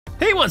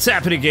Hey, what's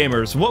happening,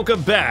 gamers?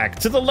 Welcome back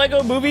to the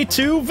LEGO Movie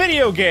 2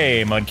 video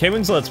game on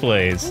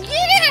KwingsLetsPlays.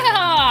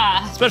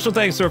 Yeah! Special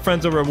thanks to our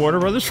friends over at Warner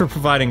Brothers for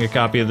providing a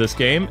copy of this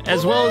game,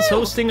 as well as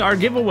hosting our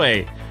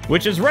giveaway,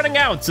 which is running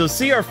out, so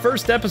see our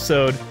first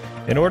episode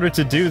in order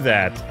to do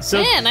that.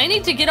 So, man, I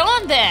need to get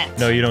on that.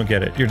 No, you don't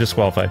get it. You're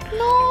disqualified.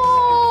 No!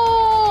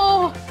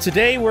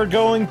 Today we're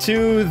going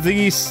to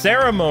the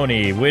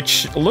ceremony,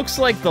 which looks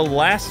like the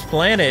last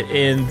planet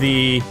in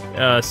the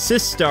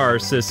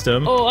Systar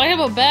System. Oh, I have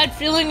a bad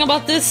feeling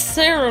about this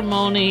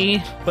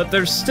ceremony. But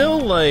there's still,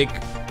 like,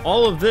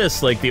 all of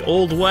this, like the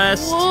Old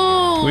West.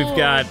 Whoa. We've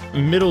got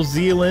Middle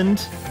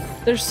Zealand.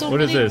 There's so What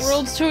many is this?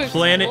 worlds to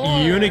explore. Planet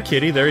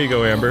Unikitty. There you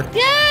go, Amber.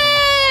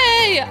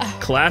 Yay!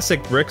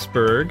 Classic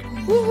Bricksburg.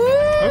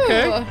 Woohoo!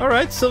 Okay,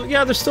 alright, so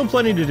yeah, there's still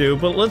plenty to do,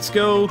 but let's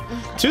go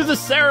to the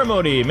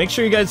ceremony. Make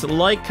sure you guys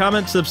like,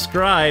 comment,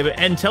 subscribe,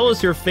 and tell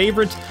us your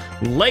favorite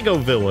LEGO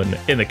villain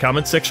in the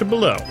comment section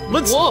below.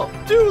 Let's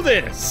do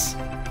this!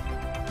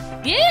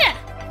 Yeah!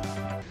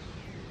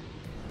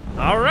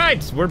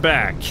 Alright, we're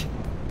back.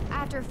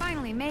 After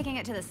finally making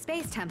it to the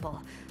space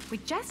temple, we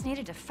just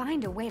needed to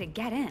find a way to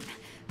get in.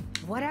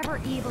 Whatever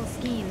evil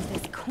schemes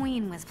this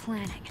queen was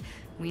planning,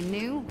 we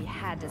knew we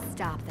had to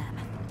stop them.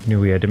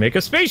 Knew we had to make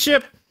a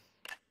spaceship!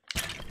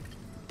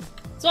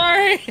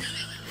 Sorry!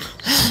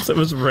 That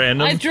was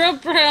random. I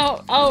dropped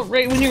out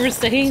right when you were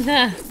saying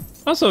that.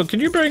 Also, can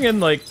you bring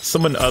in, like,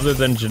 someone other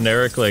than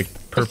generic, like,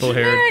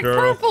 purple-haired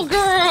girl? Purple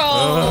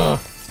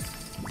girl!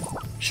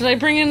 Should I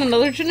bring in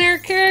another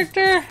generic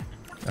character?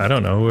 I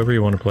don't know, whoever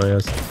you want to play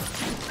as.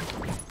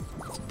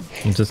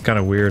 It's just kind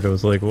of weird. I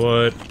was like,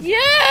 what?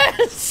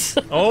 Yes!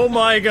 Oh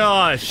my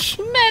gosh!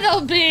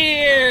 Metal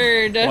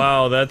Beard!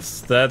 Wow,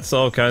 that's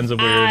all kinds of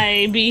weird.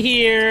 I be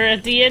here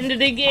at the end of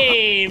the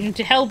game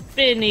to help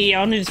Benny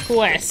on his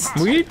quest.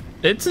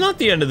 It's not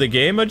the end of the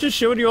game. I just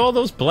showed you all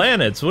those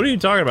planets. What are you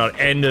talking about,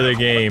 end of the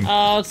game?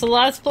 Oh, it's the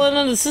last planet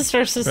of the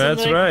Systar System.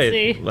 That's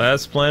right.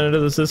 Last planet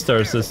of the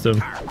Systar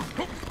System.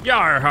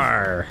 Yar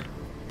har!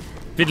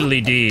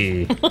 Fiddly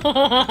dee.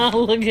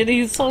 Look at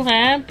he's so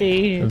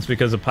happy. That's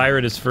because a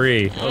pirate is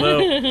free.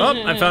 Although,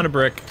 oh, I found a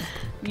brick.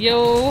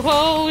 Yo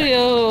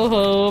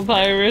ho,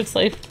 pirate's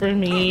life for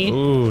me.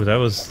 Ooh, that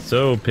was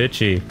so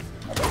pitchy.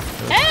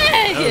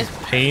 Hey! That was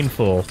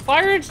painful.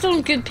 Pirates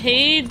don't get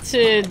paid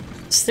to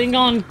sing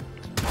on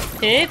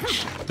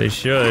pitch? They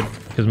should,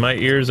 because my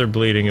ears are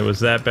bleeding. It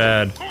was that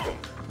bad.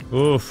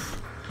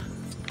 Oof.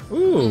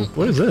 Ooh,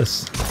 what is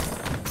this?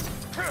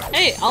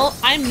 Hey,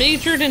 I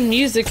majored in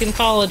music in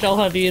college, I'll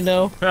have you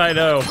know. I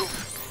know.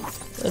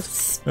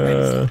 That's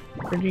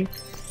pretty...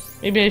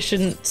 Maybe I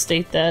shouldn't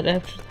state that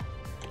after.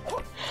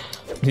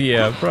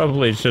 Yeah,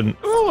 probably shouldn't.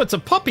 Oh, it's a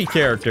puppy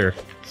character.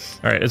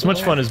 Alright, as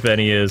much fun as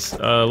Benny is,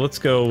 let's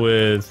go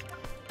with...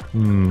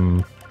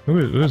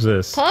 who's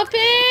this?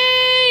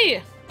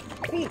 Puppy!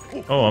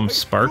 Oh, I'm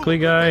Sparkly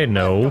Guy?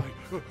 No.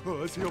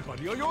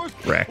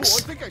 Rex.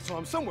 I think I saw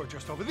him somewhere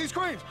just over these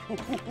cranes.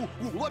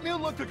 Let me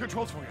unlock the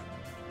controls for you.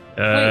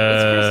 Wait,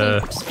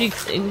 this person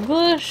speaks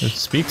English? It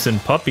speaks in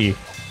puppy.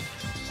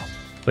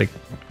 Like,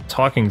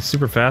 talking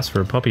super fast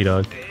for a puppy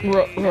dog.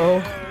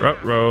 Ruh-roh.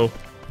 Ruh-roh.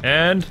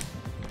 And...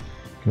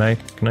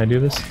 Can I do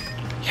this?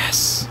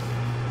 Yes!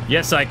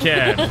 Yes, I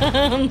can!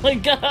 Oh my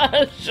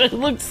gosh, it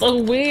looks so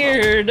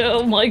weird.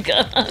 Oh my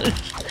gosh.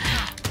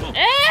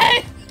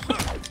 Hey!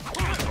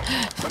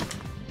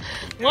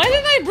 Why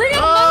didn't I bring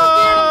up Metal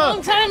Beard a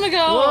long time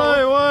ago?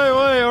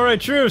 Why? Alright,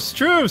 truce.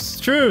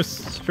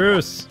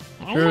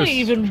 How am I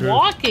even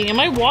walking? Am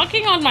I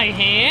walking on my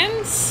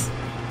hands?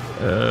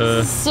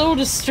 This is so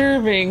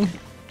disturbing.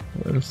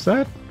 What is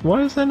that?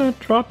 Why is that not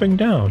dropping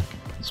down?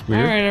 It's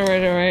weird.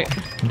 Alright.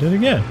 Do it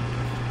again.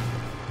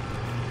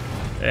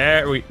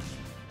 There we...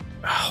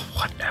 Oh,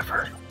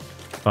 whatever.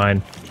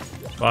 Fine.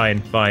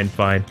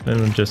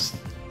 Then just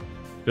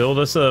build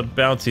us a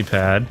bouncy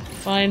pad.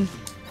 Fine.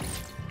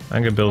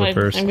 I'm gonna build it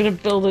first. I'm gonna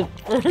build it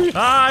first.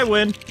 I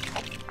win!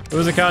 It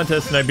was a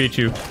contest and I beat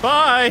you.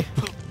 Bye!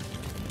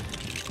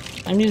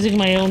 I'm using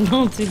my own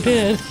bouncy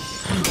pad.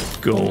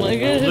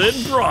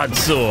 Golden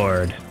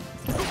broadsword!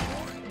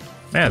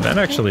 Man, that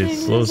actually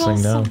slows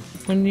things down.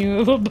 When you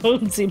have a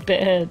bouncy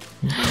pad.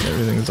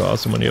 Everything's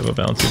awesome when you have a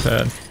bouncy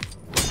pad.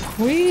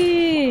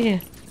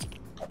 Whee!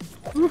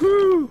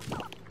 Woohoo!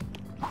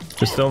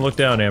 Just don't look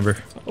down,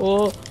 Amber.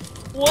 Oh.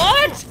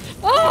 What?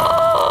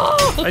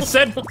 Oh! I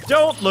said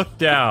don't look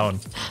down!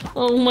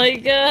 Oh my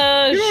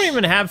gosh. You don't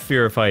even have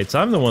fear of heights.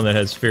 I'm the one that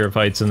has fear of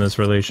heights in this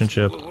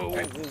relationship.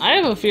 I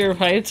have a fear of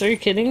heights. Are you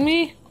kidding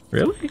me?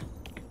 Really?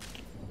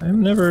 I've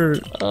never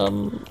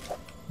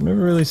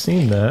really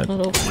seen that.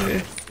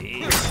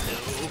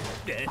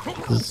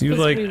 You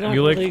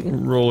like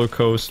roller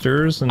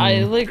coasters and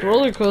I like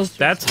roller coasters.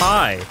 That's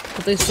high.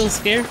 But they still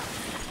scare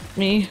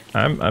me.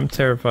 I'm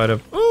terrified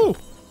of Ooh!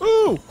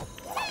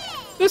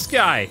 This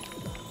guy!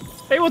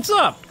 Hey, what's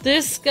up?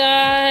 This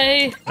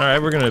guy.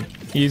 Alright, we're gonna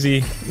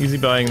easy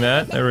buying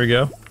that. There we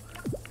go.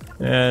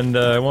 And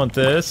I want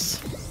this.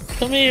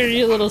 Come here,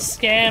 you little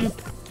scam.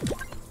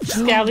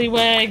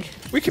 Scallywag.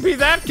 We could be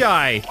that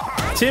guy!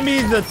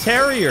 Timmy the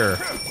Terrier!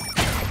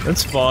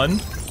 That's fun.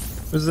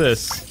 Who's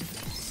this?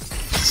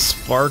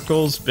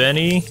 Sparkles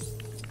Benny?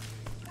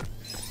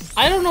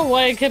 I don't know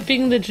why I kept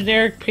being the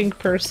generic pink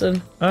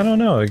person. I don't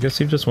know. I guess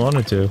you just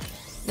wanted to.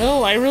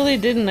 No, I really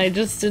didn't. I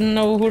just didn't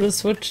know who to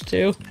switch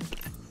to.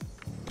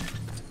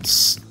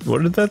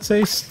 What did that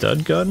say?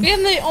 Stud gun?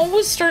 And they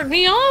always start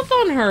me off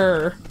on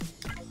her.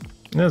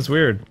 That's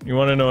weird. You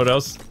want to know what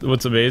else?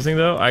 What's amazing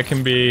though? I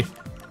can be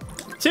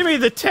Timmy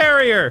the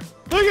Terrier.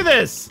 Look at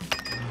this.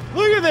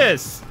 Look at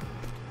this.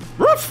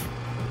 Roof.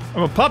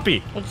 I'm a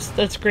puppy.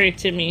 That's great,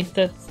 Timmy.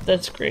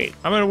 That's great.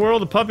 I'm in a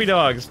world of puppy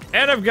dogs,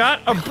 and I've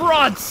got a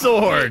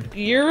broadsword.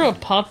 You're a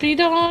puppy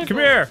dog? Come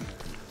here.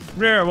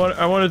 Come here.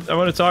 I want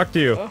to talk to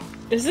you.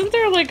 Isn't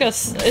there like a?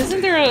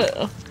 Isn't there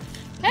a?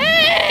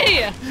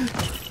 Hey!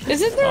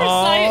 Isn't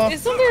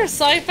there a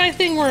sci-fi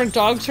thing where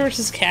dogs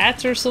versus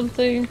cats or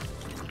something?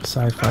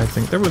 Sci-fi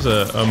thing. There was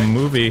a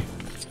movie,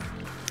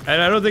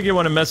 and I don't think you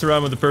want to mess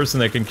around with the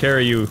person that can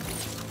carry you,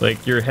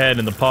 like your head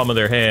in the palm of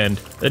their hand.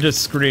 That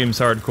just screams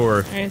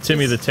hardcore. Right,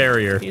 Timmy the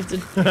Terrier. He's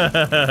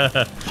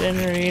a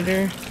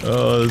generator.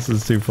 Oh, this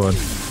is too fun.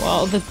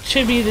 Wow, the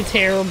Timmy the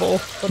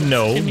Terrible.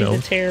 No, Timmy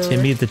the Terror.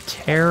 Timmy the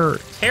Terrier.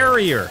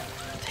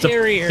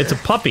 Terrier. It's a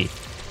puppy.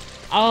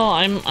 Oh,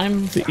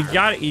 I'm. You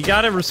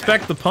gotta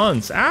respect the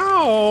puns.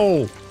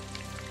 Ow!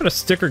 Got a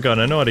sticker gun.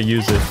 I know how to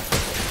use it.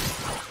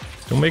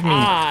 Don't make me.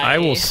 I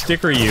will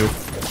sticker you.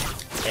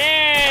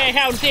 Hey,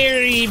 how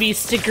dare you be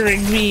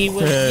stickering me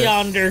with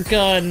yonder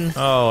gun?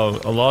 Oh,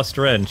 a lost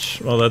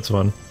wrench. Oh, that's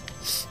fun.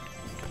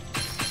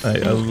 I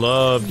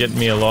love getting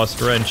me a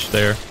lost wrench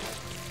there.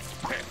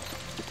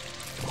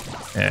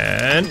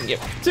 And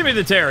Timmy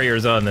the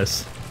Terrier's on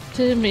this.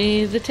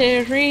 Timmy the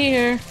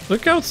Terrier.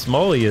 Look how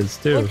small he is,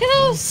 too. Look at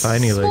how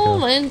tiny small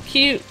Lego. and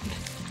cute.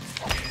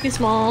 He's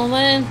small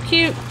and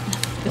cute.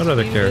 What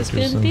other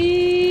characters? Can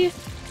be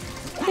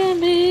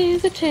Timmy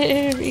the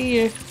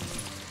Terrier.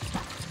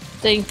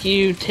 Thank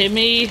you,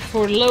 Timmy,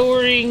 for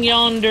lowering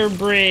yonder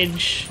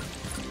bridge.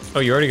 Oh,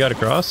 you already got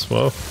across?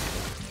 Whoa.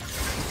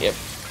 Yep.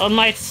 On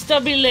my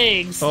stubby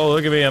legs. Oh,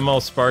 look at me. I'm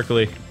all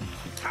sparkly.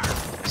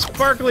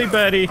 Sparkly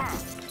Betty.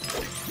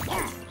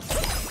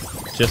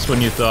 Just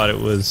when you thought it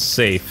was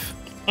safe.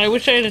 I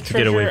wish I had a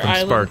Treasure Treasure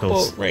Island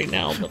sparkles. quote right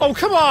now. But oh,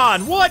 come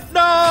on! What?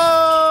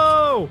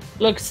 No!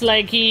 looks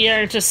like you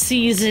aren't a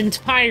seasoned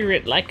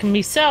pirate like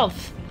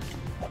myself.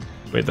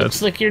 Wait,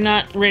 Looks like you're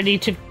not ready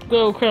to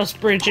go across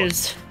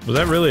bridges. Was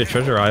that really a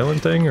Treasure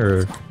Island thing,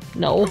 or...?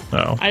 No.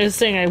 Oh. I was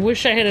saying I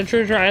wish I had a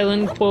Treasure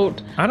Island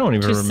quote. I don't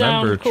even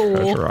remember cool.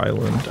 Treasure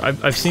Island.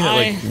 I've seen it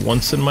like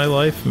once in my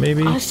life,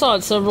 maybe. I saw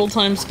it several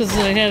times because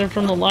I had it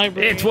from the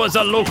library. It was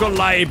a local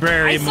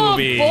library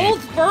movie. I saw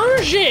both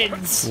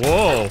versions.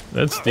 Whoa,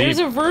 that's deep. There's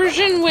a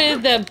version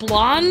with that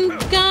blonde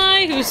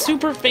guy who's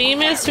super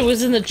famous, who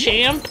was in the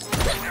Champ.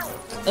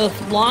 A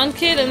blonde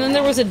kid, and then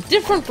there was a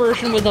different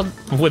version with a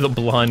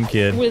blonde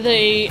kid. With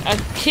a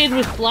kid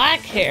with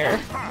black hair.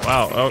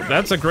 Wow, oh,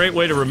 that's a great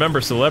way to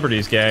remember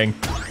celebrities, gang.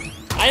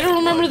 I don't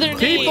remember their names.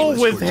 People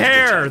with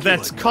hair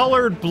that's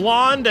colored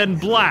blonde and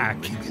black.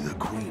 Maybe the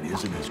queen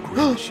isn't as great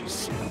as she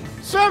seems.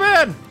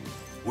 Seven!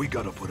 We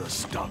gotta put a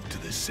stop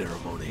to this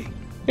ceremony.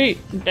 Wait,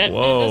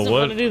 Batman doesn't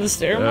want to do the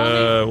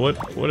ceremony?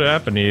 What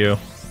happened to you?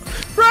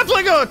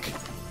 Grappling hook!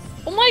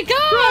 Oh my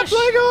gosh!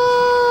 Grappling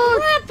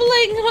hook!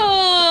 Grappling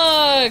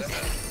hook!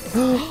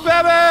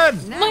 Batman!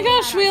 Oh my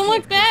gosh, we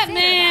unlocked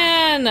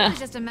Batman! It's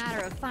just a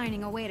matter of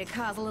finding a way to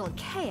cause a little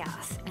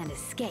chaos and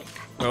escape.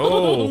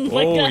 Oh,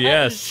 my gosh.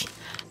 Yes.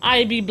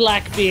 I be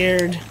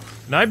Blackbeard.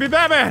 And I be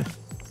Batman!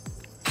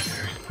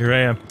 Here I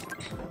am.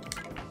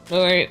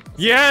 Alright.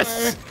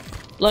 Yes!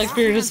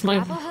 Blackbeard is my...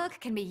 grapple hook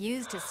can be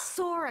used to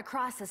soar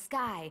across the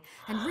sky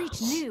and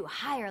reach new,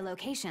 higher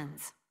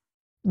locations.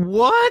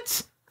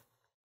 What?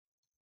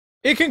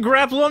 It can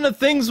grapple onto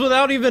things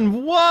without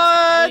even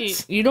what?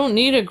 Wait, you don't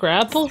need a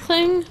grapple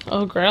thing?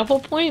 A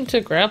grapple point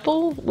to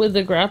grapple with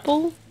the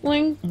grappling?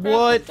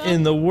 What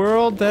in the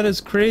world? That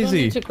is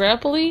crazy. To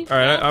grapple-y?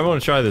 Alright, I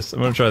want to try this.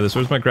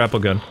 Where's my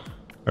grapple gun?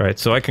 Alright,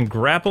 so I can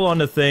grapple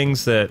onto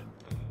things that...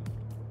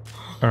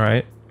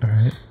 Alright.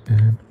 And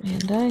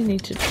I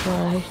need to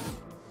try...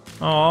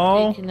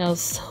 Oh, making a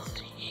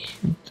selfie.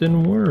 It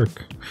didn't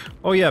work.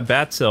 Oh yeah,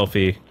 bat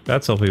selfie.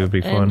 Bat selfie would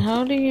be fun. And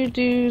how do you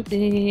do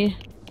the...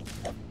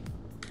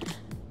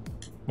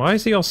 Why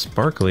is he all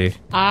sparkly?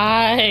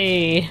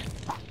 Why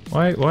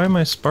am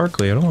I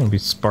sparkly? I don't want to be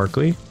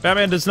sparkly.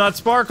 Batman does not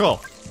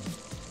sparkle!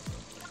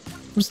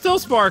 I'm still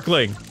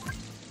sparkling!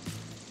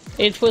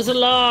 It was a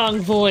long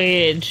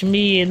voyage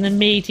me and the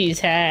mateys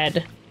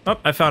had. Oh,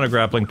 I found a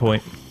grappling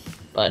point.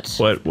 But...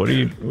 What are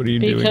you doing?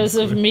 Because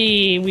of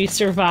me, we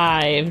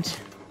survived.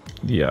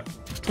 Yeah.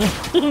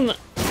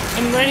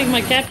 I'm riding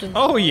my captain.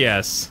 Oh,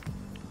 yes.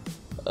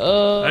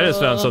 I just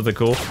found something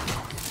cool.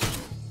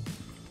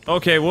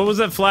 Okay, what was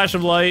that flash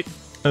of light?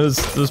 It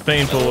was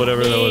painful,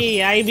 whatever that was.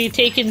 I be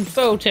taking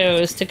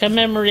photos to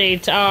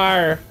commemorate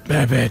our...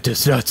 Batman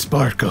does not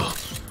sparkle.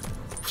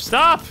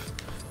 Stop!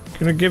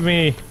 Gonna give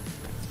me...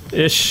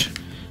 ish.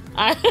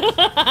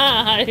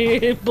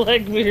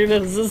 Blackbeard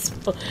has this,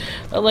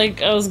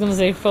 like, I was gonna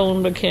say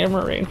phone, but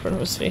camera right in front of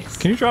his face.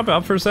 Can you drop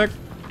out for a sec?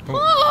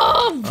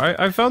 Oh!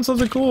 I found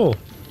something cool.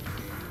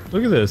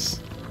 Look at this.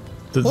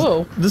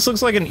 Whoa. This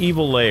looks like an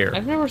evil lair.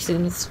 I've never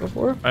seen this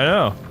before. I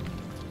know.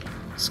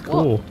 It's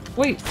cool. Whoa.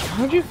 Wait,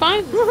 how'd you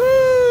find this?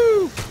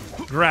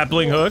 Woohoo!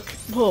 Grappling hook.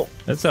 Whoa.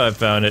 That's how I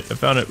found it. I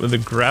found it with a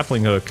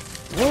grappling hook.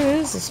 What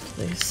is this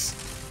place?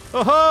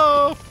 Oh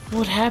ho!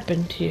 What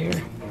happened here?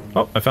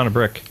 Oh, I found a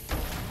brick.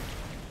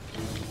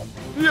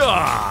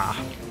 Yeah.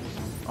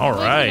 All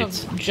right.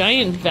 Like a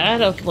giant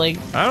vat of like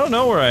I don't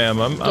know where I am.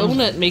 I'm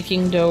donut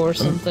making dough or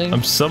something.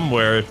 I'm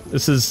somewhere.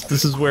 This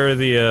is where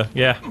the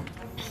yeah.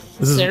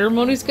 This is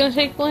Ceremony's gonna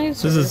take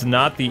place? This is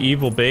not the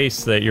evil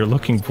base that you're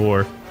looking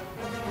for.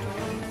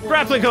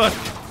 Grappling hook!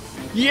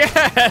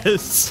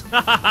 Yes!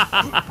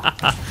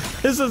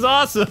 This is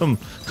awesome!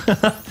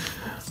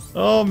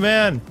 Oh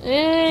man.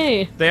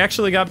 Hey! They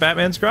actually got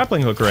Batman's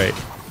grappling hook right.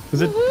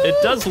 Because it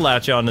does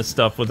latch on to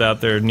stuff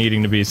without there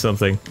needing to be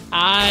something.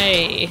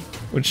 Aye.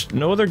 Which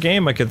no other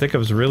game I can think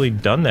of has really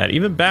done that.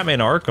 Even Batman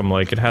Arkham,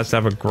 like, it has to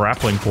have a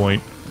grappling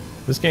point.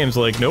 This game's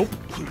like, nope.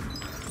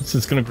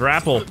 It's gonna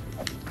grapple.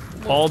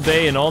 All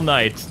day and all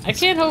night. I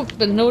can't help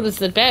but notice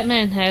that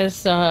Batman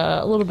has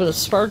a little bit of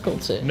sparkle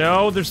to it.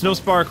 No, there's no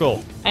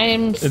sparkle.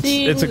 I'm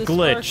seeing It's a the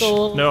glitch.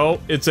 sparkle. No,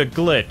 it's a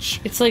glitch.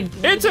 It's like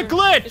glitter. It's a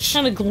glitch! It's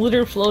kind of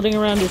glitter floating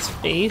around his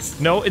face.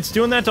 No, it's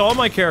doing that to all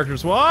my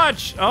characters.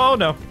 Watch! Oh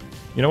no.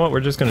 You know what? We're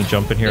just gonna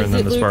jump in here and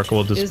then the sparkle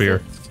will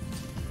disappear.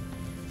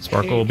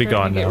 Sparkle will be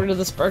gone now. Get rid of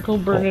the sparkle,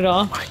 burn it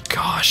off. Oh my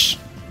gosh.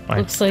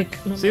 Looks like.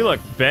 See, look,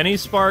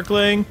 Benny's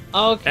sparkling.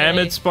 Okay.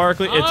 Emmet's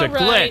sparkling. It's a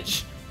Alright.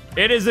 glitch.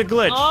 It is a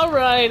glitch.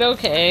 Alright,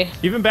 okay.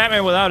 Even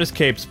Batman without his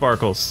cape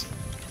sparkles.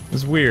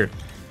 It's weird.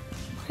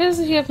 Why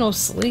doesn't he have no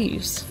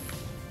sleeves?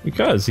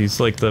 Because he's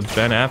like the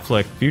Ben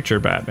Affleck future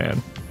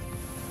Batman.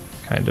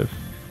 Kind of.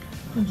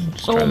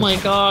 Oh my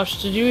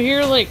gosh, did you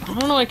hear, like, I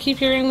don't know, I keep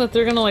hearing that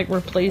they're gonna, like,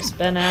 replace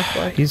Ben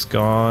Affleck. He's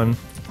gone.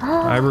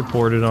 I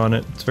reported on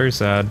it. It's very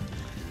sad.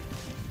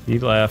 He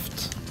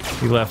left.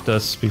 He left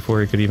us before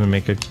he could even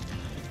make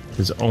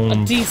his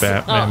own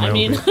Batman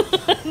movie.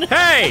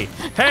 Hey!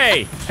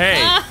 Hey!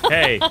 Hey!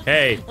 Hey!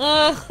 Hey!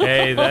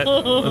 Hey, that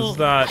was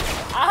not...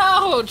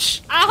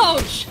 Ouch!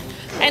 Ouch!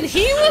 And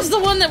he was the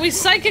one that we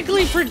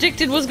psychically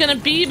predicted was gonna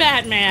be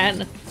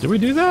Batman. Did we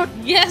do that?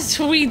 Yes,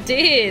 we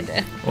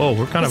did. Oh,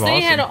 we're kind of awesome.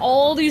 They had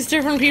all these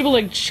different people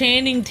like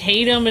Channing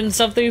Tatum and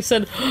stuff. They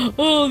said,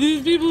 oh,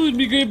 these people would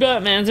be great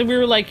Batmans. And we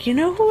were like, you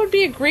know who would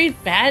be a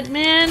great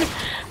Batman?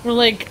 We're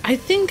like, I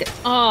think,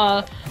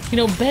 you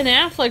know, Ben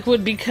Affleck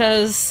would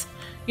because,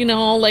 you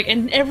know, like,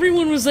 and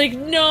everyone was like,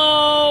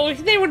 no,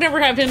 they would never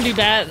have him be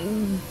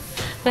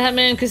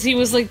Batman because he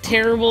was like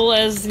terrible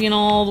as, you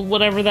know,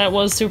 whatever that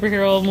was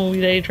superhero movie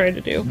they tried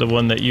to do. The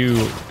one that you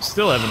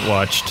still haven't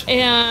watched.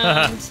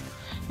 And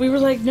we were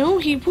like, no,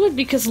 he would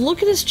because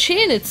look at his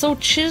chin. It's so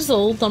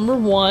chiseled, number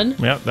one.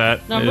 Yep,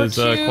 that Number is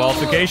two, a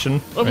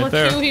qualification Number right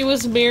there. two, he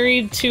was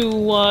married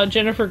to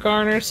Jennifer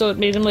Garner, so it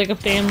made him like a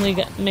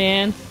family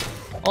man.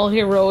 All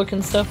heroic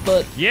and stuff,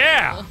 but...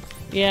 Yeah!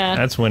 Yeah.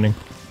 That's winning.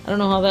 I don't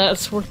know how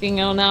that's working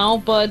out now,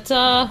 but,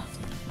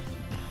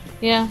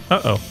 yeah.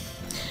 Uh-oh.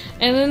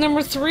 And then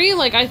number three,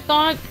 like, I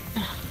thought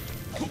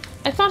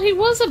he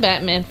was a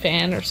Batman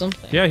fan or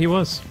something. Yeah, he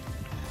was.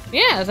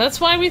 Yeah, that's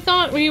why we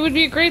thought he would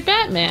be a great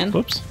Batman.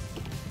 Whoops.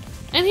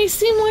 And he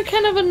seemed like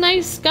kind of a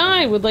nice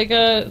guy with, like,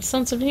 a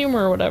sense of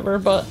humor or whatever,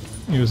 but...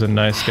 He was a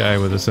nice guy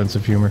with a sense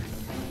of humor.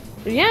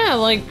 Yeah,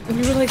 like, we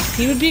were like,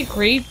 he would be a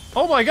great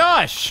Oh my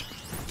gosh!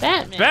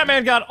 Batman.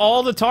 Batman got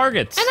all the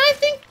targets! And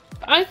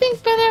I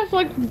think Ben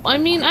Affleck, I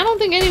mean, I don't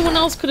think anyone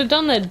else could have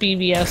done that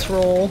BBS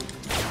role.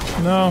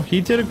 No, he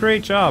did a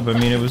great job. I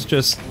mean, it was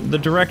just, the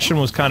direction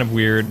was kind of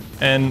weird,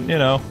 and, you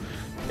know,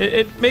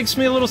 it makes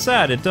me a little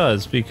sad, it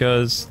does,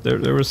 because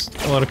there was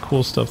a lot of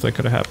cool stuff that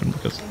could have happened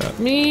because of that.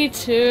 Me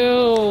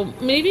too.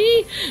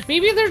 Maybe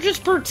they're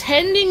just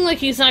pretending like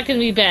he's not gonna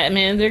be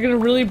Batman. They're gonna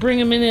really bring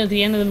him in at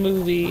the end of the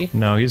movie.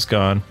 No, he's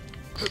gone.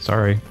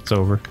 Sorry, it's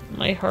over.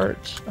 My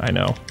heart. I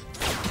know.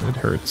 It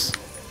hurts.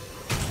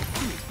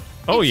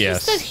 Oh, It's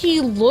yes. just that he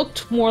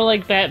looked more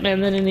like Batman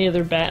than any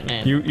other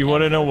Batman. You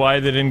want to know why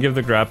they didn't give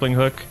the grappling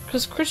hook?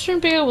 Because Christian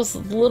Bale was a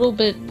little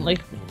bit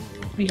like,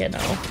 yeah,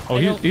 no. Oh,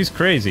 he's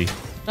crazy.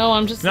 No,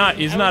 I'm just saying,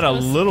 He's not a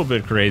little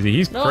bit crazy.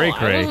 He's no, cray I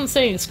cray. wasn't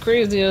saying it's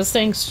crazy. I was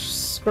saying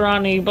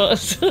scrawny,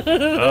 but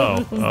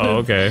Oh,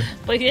 okay.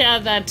 But yeah,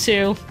 that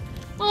too.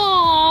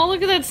 Oh,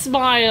 look at that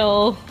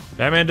smile.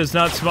 Batman does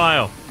not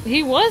smile.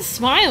 He was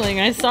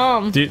smiling. I saw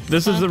him. Dude,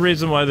 this is the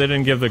reason why they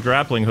didn't give the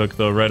grappling hook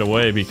though right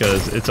away,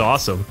 because it's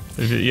awesome.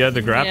 If you had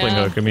the grappling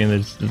Yeah. hook, I mean,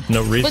 there's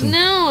no reason. But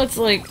now it's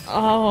like,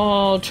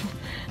 oh,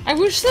 I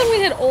wish that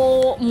we had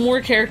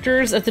more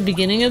characters at the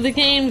beginning of the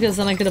game, because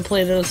then I could have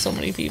played it with so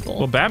many people.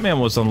 Well, Batman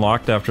was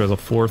unlocked after the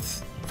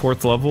fourth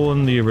level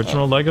in the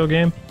original Lego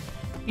game.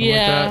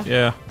 Yeah. Like that.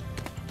 Yeah.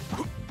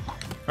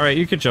 All right,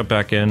 you could jump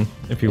back in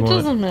if you It want.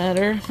 doesn't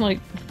matter. Like,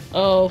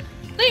 oh.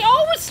 They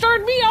always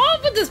start me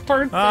off with this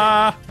person.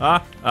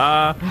 Alright,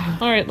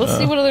 let's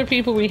see what other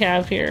people we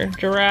have here.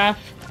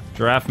 Giraffe.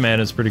 Giraffe Man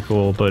is pretty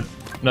cool, but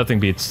nothing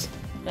beats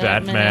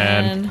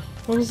Batman.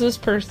 What is this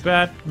person?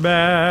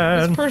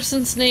 Batman. This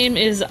person's name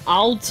is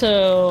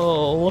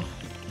Alto.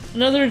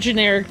 Another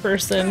generic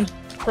person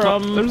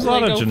from There's a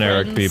lot Lego of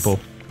generic Friends. people.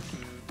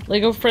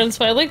 Lego Friends,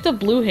 but I like the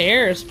blue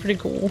hair. It's pretty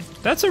cool.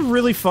 That's a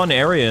really fun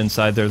area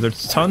inside there.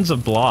 There's tons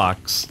of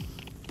blocks.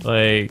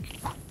 Like,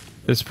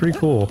 it's pretty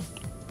cool.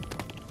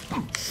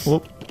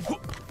 Whoop.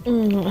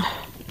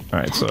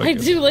 Alright, so I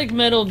do like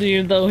Metal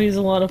Dude, though. He's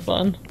a lot of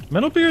fun.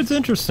 Metalbeard's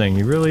interesting.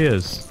 He really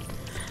is.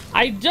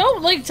 I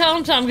don't like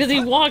Tom Tom because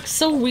he walks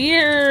so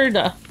weird.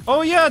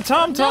 Oh yeah,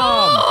 Tom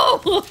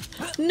Tom! No!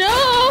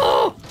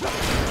 No!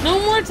 No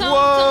more Tom Tom!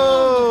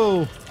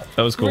 Whoa!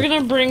 That was cool. We're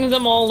gonna bring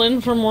them all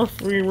in for more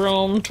free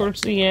roam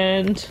towards the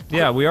end.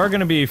 Yeah, we are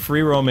gonna be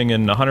free roaming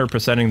and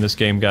 100%ing this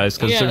game, guys,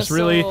 because there's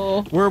really...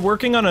 We're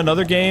working on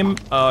another game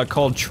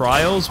called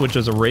Trials, which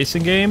is a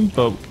racing game,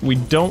 but we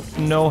don't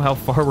know how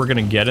far we're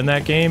gonna get in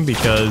that game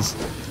because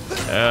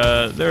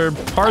there are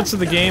parts of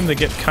the game that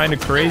get kind of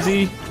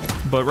crazy,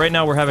 but right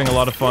now we're having a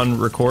lot of fun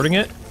recording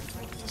it.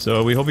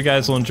 So we hope you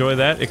guys will enjoy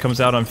that. It comes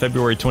out on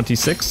February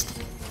 26th.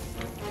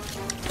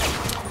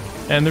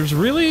 And there's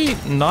really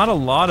not a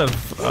lot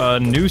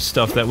of new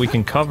stuff that we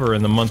can cover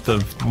in the month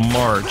of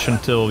March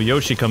until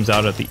Yoshi comes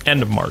out at the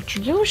end of March.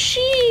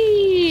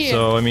 Yoshi!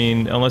 So, I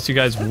mean, unless you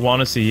guys want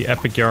to see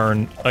Epic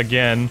Yarn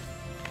again,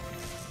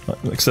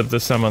 except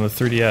this time on the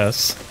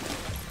 3DS.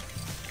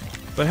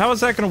 But how is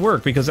that going to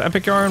work? Because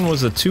Epic Yarn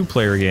was a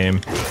 2-player game.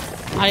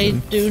 I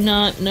do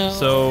not know.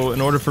 So,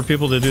 in order for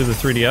people to do the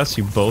 3DS,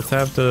 you both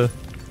have to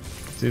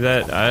see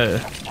that? I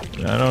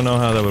don't know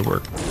how that would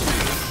work.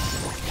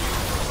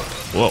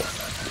 Whoa.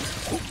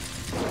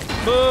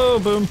 Oh,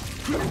 boom.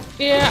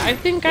 Yeah, I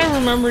think I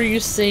remember you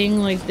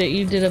saying, like, that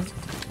you did a...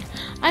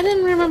 I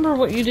didn't remember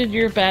what you did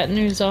your Bat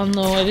News on,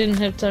 though. I didn't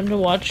have time to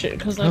watch it,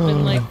 because I've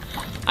been like...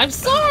 I'm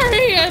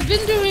sorry! I've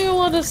been doing a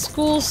lot of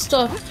school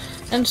stuff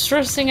and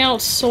stressing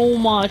out so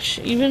much.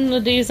 Even the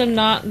days I'm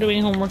not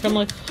doing homework, I'm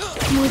like,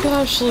 oh my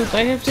gosh, Luke,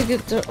 I have to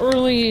get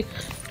early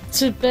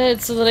to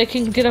bed so that I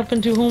can get up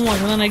and do homework.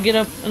 And then I get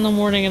up in the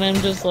morning and I'm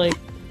just like...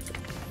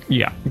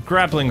 Yeah,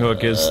 grappling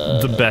hook is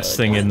the best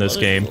thing in this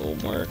game.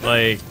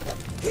 Like,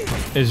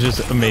 it's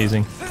just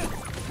amazing.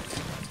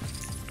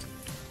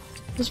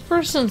 This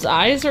person's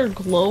eyes are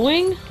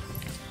glowing?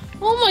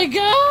 Oh my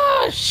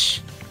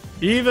gosh!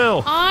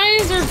 Evil!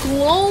 Eyes are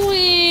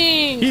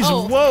glowing! He's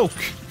woke!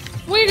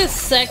 Wait a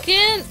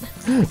second!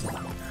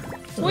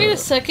 Wait a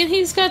second,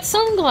 he's got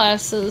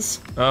sunglasses.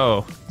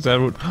 Oh, is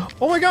that what...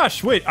 Oh my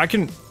gosh, wait,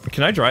 can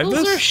I drive this?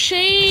 Those are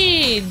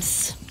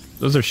shades!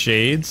 Those are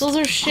shades? Those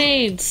are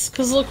shades.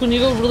 Because look, when you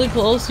go really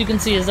close, you can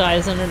see his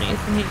eyes underneath.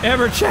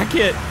 Ever check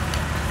it!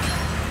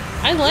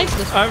 I like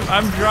this.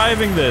 I'm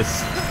driving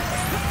this.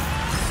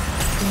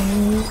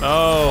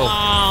 Oh.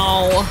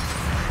 Wow.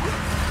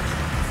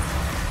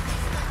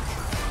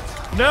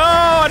 No,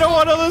 I don't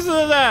want to listen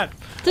to that!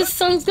 This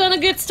song's gonna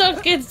get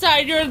stuck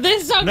inside your...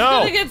 This song's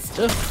gonna get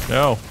stuck...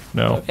 No,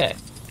 no. Okay.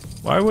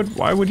 Why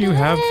would you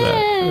have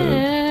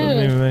that?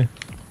 Doesn't even make...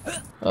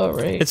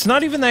 Alright. It's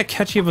not even that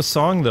catchy of a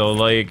song, though.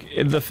 Like,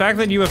 the fact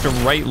that you have to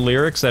write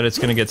lyrics that it's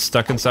gonna get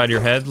stuck inside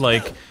your head,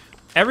 like,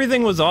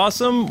 Everything Was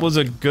Awesome was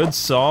a good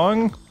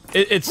song.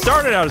 It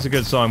started out as a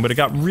good song, but it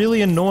got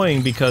really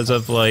annoying because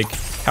of, like,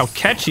 how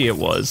catchy it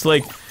was.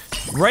 Like,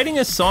 writing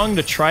a song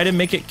to try to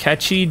make it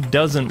catchy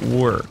doesn't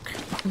work.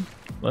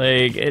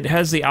 Like, it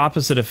has the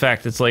opposite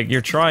effect. It's like, you're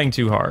trying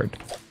too hard.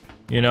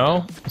 You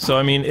know? So,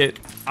 I mean,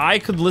 I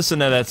could listen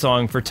to that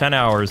song for 10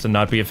 hours and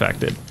not be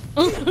affected.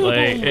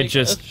 Like,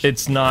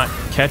 it's not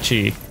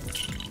catchy.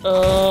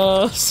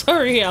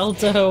 Sorry,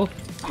 Alto.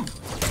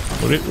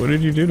 What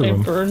did you do to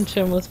him? I burned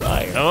him with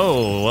fire.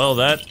 Oh, well,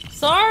 that...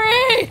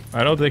 Sorry!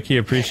 I don't think he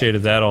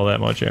appreciated that all that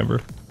much,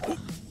 Amber. I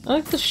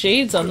like the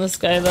shades on this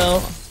guy, though.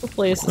 The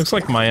place looks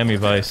like Miami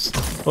Vice.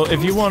 Well,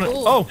 if you want to...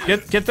 Oh,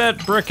 get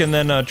that brick and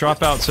then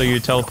drop out so you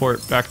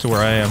teleport back to where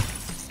I am.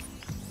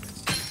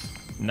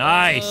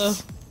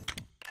 Nice!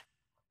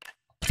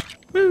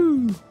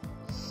 Woo!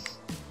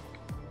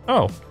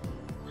 Oh.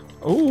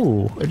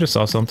 Ooh, I just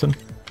saw something.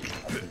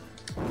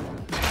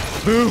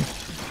 Boom!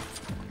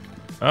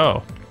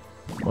 Oh.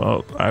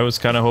 Well, I was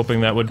kind of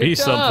hoping that would be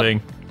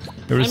something.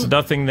 There was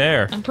nothing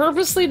there. I'm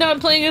purposely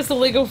not playing as the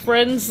Lego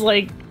Friends,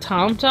 like,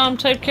 Tom-Tom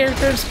type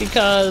characters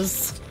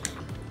because...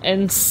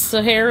 And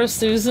Sahara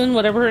Susan,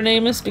 whatever her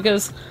name is,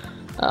 because...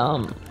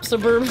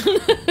 Suburban...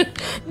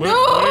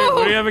 No!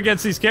 What do you have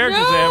against these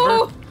characters,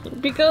 Amber?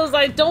 Because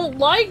I don't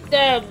like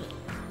them!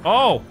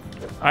 Oh!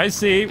 I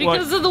see.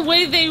 Because of the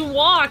way they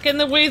walk and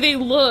the way they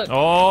look.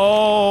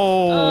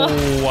 Oh,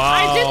 wow.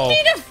 I didn't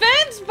mean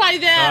offense by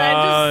that.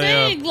 I'm just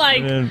saying,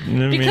 like,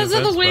 because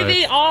of the way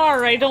they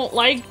are, I don't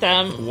like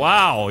them.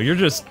 Wow, you're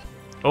just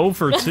 0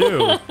 for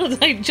 2.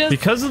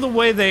 Because of the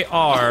way they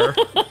are,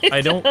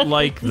 I don't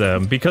like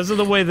them. Because of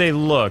the way they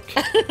look.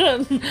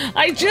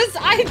 I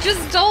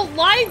just don't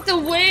like the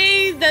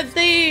way that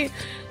they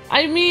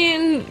I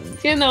mean,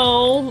 you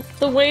know,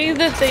 the way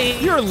that they...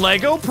 You're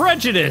Lego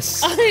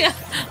prejudice! I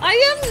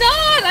am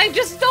not! I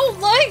just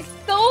don't like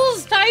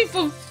those type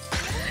of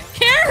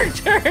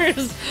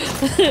characters!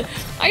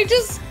 I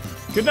just...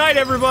 Good night,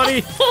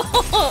 everybody!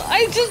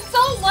 I just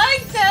don't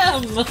like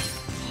them!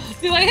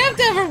 Do I have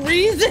to have a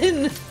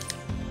reason?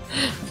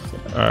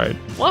 Alright.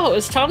 Whoa,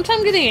 is Tom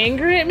Tom getting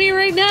angry at me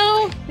right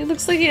now? It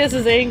looks like he has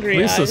his angry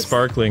At least eyes. the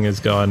sparkling is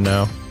gone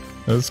now.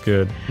 That's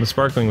good. The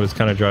sparkling was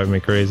kind of driving me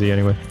crazy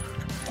anyway.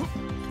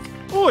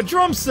 Oh, a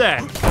drum set!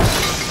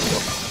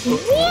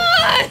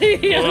 Why?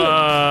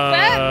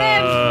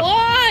 Batman,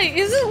 why?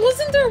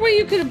 Wasn't there a way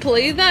you could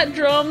play that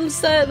drum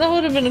set? That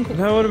would have been cool.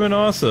 That would have been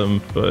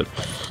awesome, but...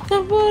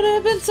 That would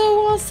have been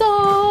so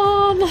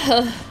awesome!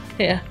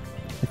 Yeah.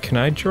 Can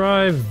I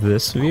drive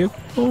this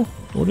vehicle?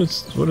 What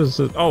is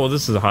it? Oh, well,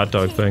 this is a hot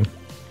dog thing.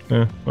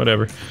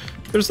 Whatever.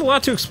 There's a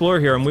lot to explore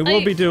here, and we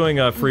will be doing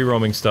free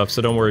roaming stuff,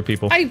 so don't worry,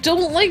 people. I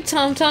don't like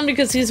Tom Tom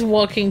because he's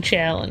walking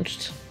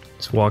challenged.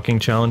 It's walking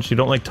challenged? You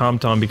don't like Tom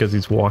Tom because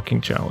he's walking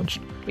challenged?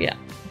 Yeah.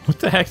 What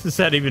the heck does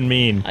that even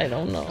mean? I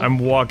don't know. I'm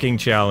walking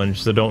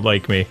challenged, so don't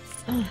like me.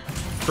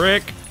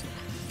 Frick!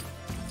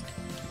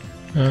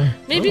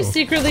 Maybe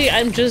secretly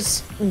I'm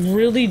just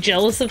really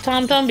jealous of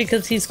Tom Tom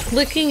because he's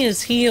clicking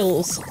his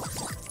heels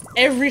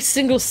every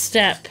single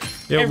step.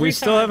 Yeah, we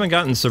still haven't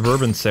gotten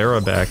Suburban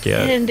Sarah back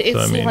yet. And it's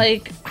so, I mean,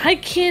 like, I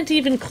can't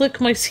even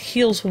click my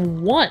heels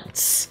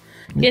once.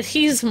 Yet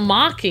he's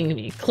mocking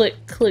me. Click,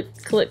 click,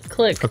 click,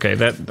 click. Okay,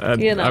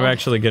 You know. I'm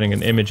actually getting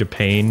an image of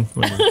pain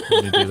when you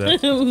do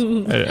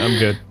that. I'm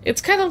good.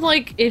 It's kind of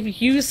like if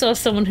you saw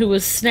someone who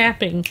was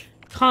snapping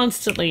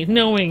constantly,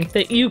 knowing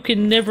that you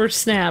can never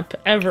snap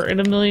ever in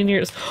a million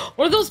years.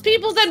 Or those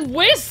people that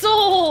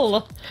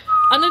whistle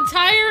an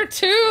entire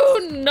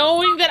tune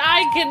knowing that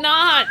I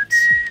cannot.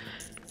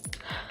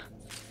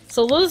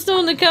 So let us know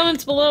in the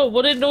comments below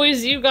what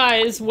annoys you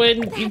guys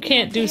when you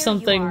can't do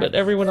something but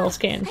everyone else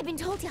can. I've been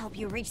told to help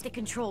you reach the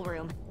control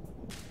room.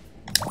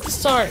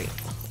 Sorry,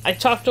 I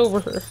talked over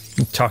her.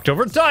 You talked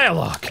over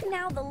dialogue.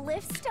 Now the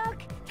lift's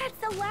stuck? That's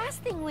the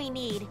last thing we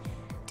need.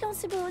 Don't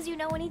suppose you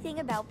know anything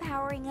about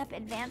powering up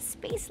advanced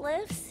space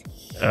lifts?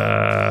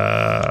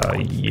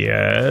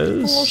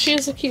 Yes. Well, she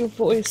has a cute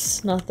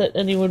voice. Not that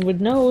anyone would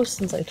know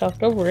since I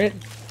talked over it.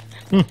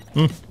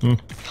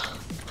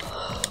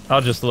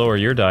 I'll just lower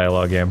your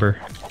dialogue,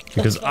 Amber.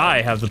 Because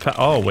I have the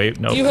oh, wait,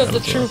 no. You have the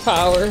true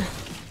power.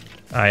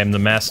 I am the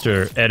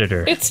master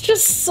editor. It's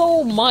just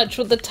so much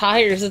with the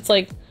tires. It's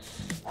like,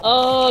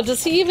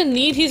 does he even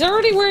need... He's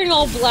already wearing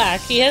all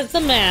black. He has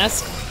the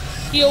mask.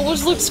 He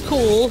always looks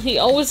cool. He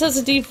always has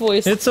a deep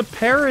voice. It's a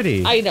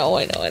parody. I know.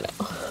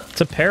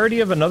 It's a parody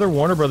of another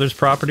Warner Brothers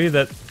property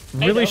that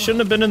really shouldn't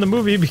have been in the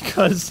movie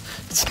because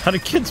it's not a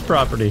kid's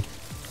property.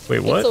 Wait,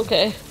 what? It's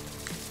okay.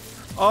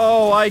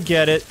 Oh, I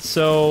get it.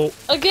 So...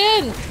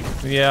 Again!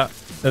 Yeah,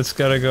 that's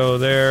gotta go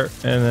there,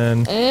 and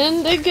then...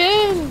 And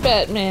again,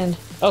 Batman.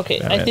 Okay,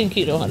 Batman. I think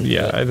you know how to do it.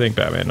 Yeah, I think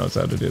Batman knows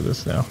how to do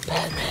this now.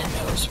 Batman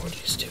knows what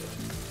he's doing.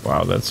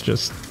 Wow, that's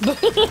just... no,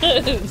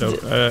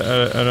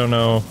 I don't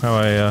know how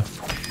I,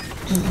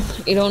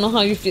 You don't know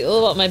how you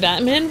feel about my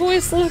Batman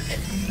voice, look?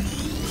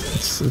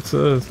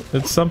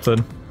 It's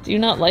something. Do you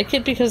not like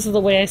it because of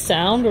the way I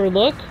sound or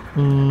look?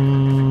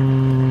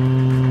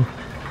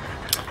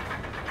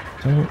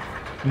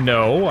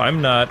 No,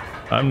 I'm not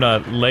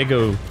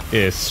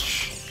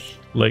Lego-ish.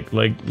 Like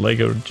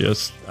Lego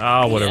just...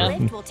 whatever.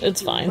 Yeah,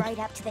 it's fine. Right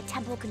up to the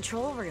temple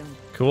control room.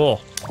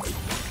 Cool.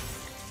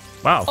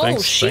 Wow, thanks.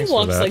 Oh, she thanks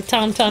walks for that. like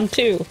Tom Tom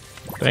too.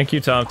 Thank you,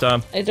 Tom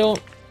Tom. I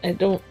don't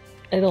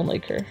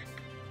like her.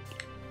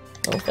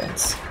 No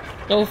offense.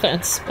 No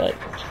offense, but...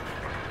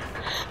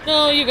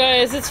 No, you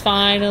guys, it's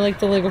fine. I like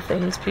the Lego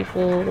Friends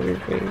people. They're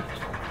great.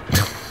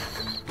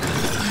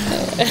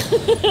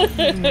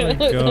 Oh my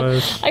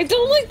gosh. I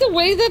don't like the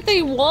way that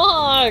they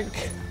walk.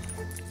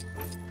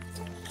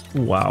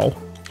 Wow.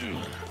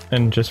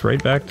 And just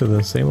right back to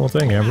the same old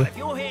thing, Amber. If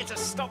you're here to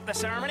stop the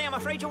ceremony, I'm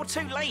afraid you're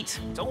too late.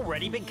 It's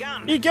already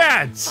begun.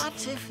 Egads!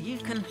 But if you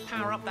can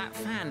power up that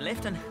fan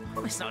lift and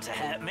promise not to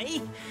hurt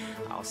me,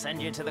 I'll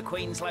send you to the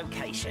Queen's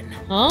location.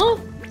 Huh?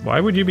 Why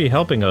would you be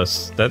helping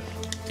us?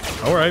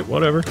 Alright,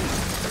 whatever.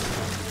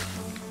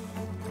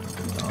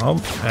 I'm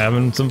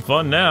having some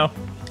fun now.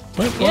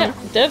 What? Yeah,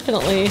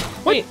 definitely.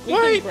 Wait, we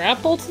Wait. can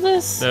grapple to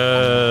this?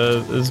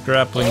 This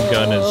grappling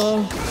gun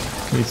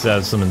needs to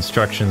have some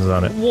instructions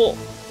on it. Whoa.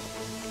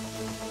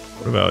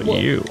 What about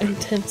you?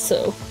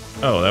 Intenso.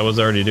 Oh, that was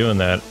already doing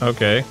that.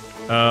 Okay.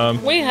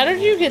 Wait, how did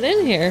you get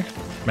in here?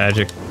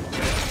 Magic.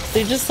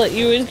 They just let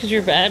you in because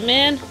you're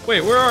Batman?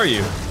 Wait, where are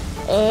you?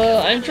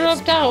 I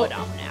dropped out.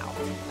 Up now.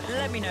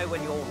 Let me know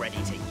when you're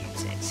ready to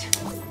use it.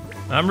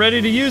 I'm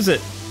ready to use it.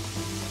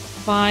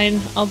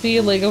 Fine, I'll be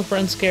a Lego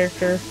Friends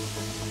character.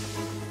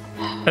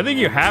 I think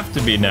you have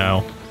to be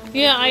now.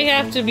 Yeah, I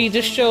have to be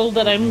to show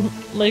that I'm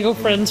Lego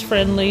Friends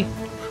friendly.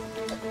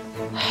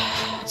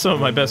 Some of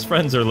my best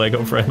friends are Lego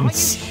Are you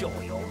friends. sure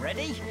you're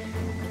ready?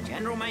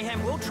 General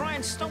Mayhem will try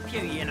and stop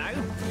you, you know.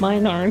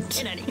 Mine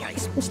aren't. In any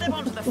case, step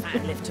onto the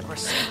fan lift to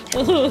proceed.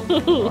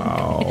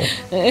 Wow.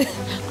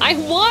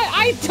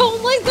 I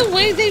don't like the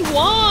way they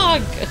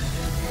walk.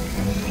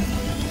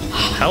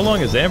 How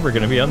long is Amber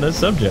gonna be on this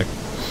subject?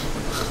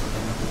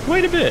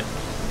 Wait a bit.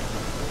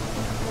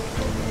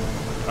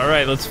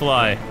 Alright, let's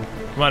fly.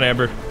 Come on,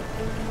 Amber.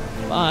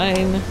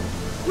 Fine.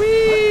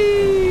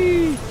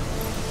 Whee!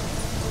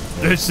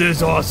 This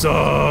is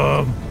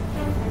awesome!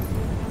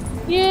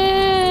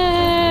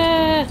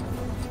 Yeah!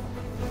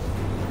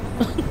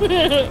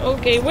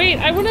 Okay, wait,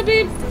 I want to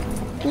be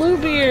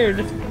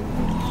Bluebeard.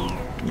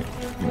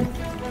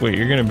 Wait,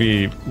 you're gonna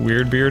be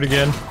Weird Beard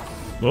again?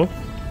 Well,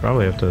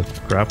 probably have to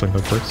grappling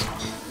hook first.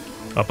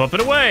 Up, up,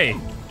 and away!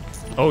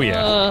 Oh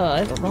yeah.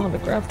 I don't know how to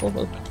grapple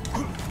hook.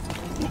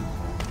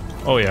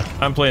 Oh yeah,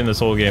 I'm playing this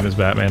whole game as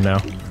Batman now.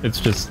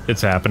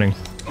 It's happening.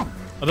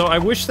 Although I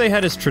wish they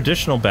had his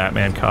traditional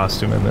Batman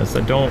costume in this.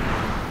 I'm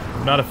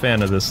not a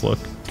fan of this look.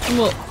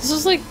 Well, this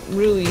is like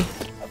really...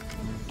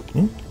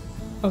 Hmm?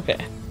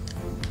 Okay.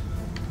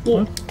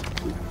 Well,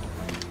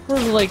 we're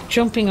like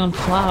jumping on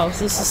plows.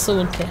 This is so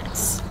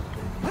intense.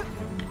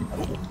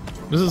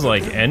 This is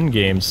like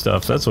endgame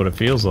stuff, that's what it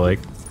feels like.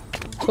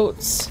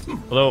 Totes.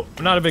 Although,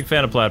 I'm not a big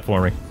fan of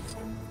platforming.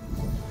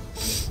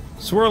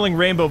 Swirling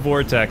rainbow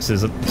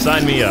vortexes,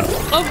 sign me up.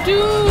 Of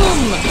Doom!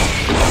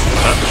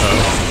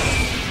 Uh-oh.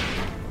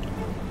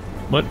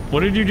 What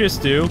did you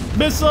just do?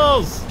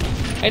 Missiles!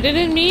 I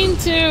didn't mean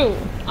to!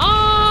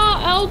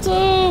 Ah!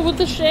 Alto with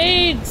the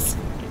shades!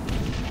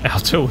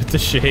 Alto with the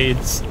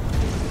shades.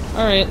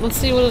 Alright, let's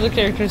see what other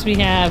characters we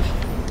have.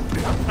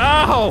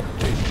 Ow!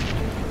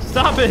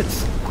 Stop it!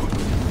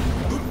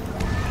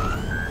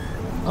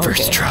 Okay.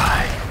 First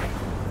try.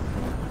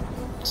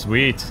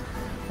 Sweet.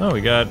 Oh, we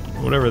got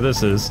whatever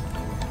this is.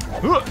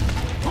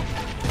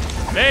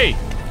 Hey!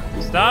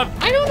 Stop!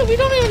 I don't know, we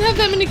don't even have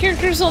that many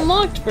characters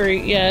unlocked for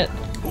it yet.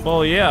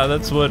 Well, yeah,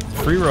 that's what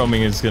free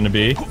roaming is gonna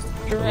be.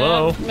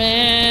 Hello?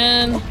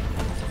 Man.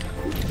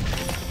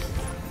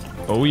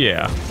 Oh,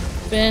 yeah.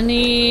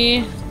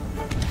 Benny.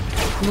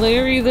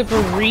 Larry the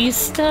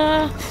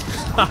barista.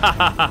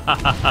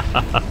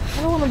 I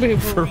don't want to be a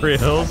barista. For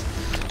real?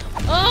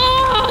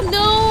 Oh,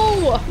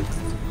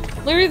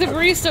 no! Larry the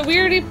barista, we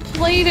already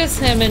played as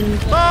him and...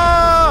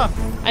 Ah!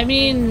 I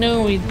mean,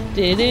 no, we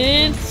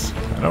didn't.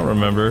 I don't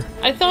remember.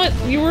 I thought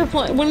you were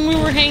when we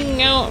were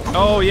hanging out.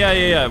 Oh,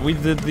 yeah. We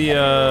did the,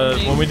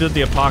 when we did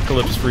the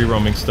Apocalypse free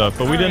roaming stuff,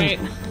 but we didn't...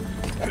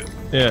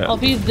 Yeah. I'll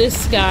be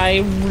this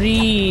guy,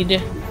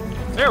 Reed.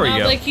 There we go.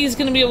 Not like he's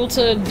gonna be able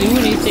to do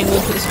anything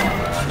with his...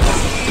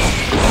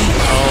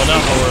 Oh,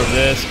 not more of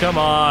this. Come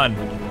on.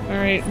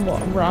 Alright,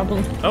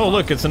 Robin. Oh,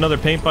 look, it's another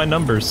paint by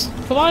numbers.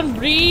 Come on,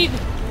 Reed!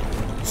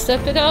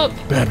 Step it up.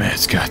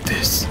 Batman's got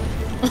this.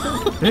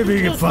 Maybe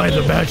you can find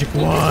the magic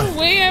wand. The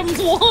way I'm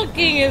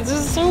walking is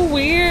just so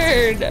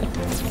weird.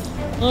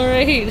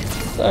 Alright.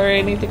 Sorry,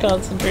 I need to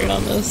concentrate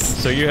on this.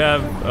 So you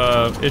have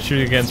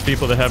issues against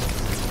people that have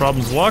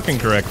problems walking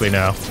correctly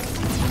now.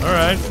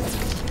 Alright.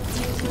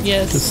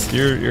 Yes.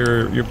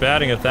 You're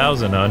batting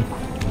 1,000 on.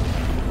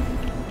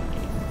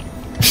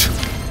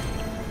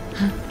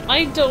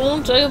 I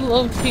don't. I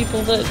love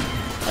people that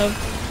have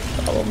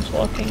problems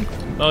walking.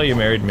 Oh, you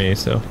married me,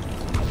 so...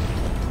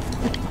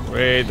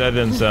 Wait, that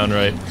didn't sound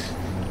right.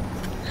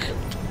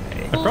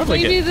 Well,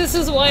 maybe this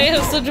is why I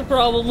have such a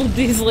problem with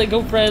these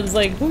Lego friends.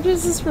 Like, who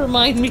does this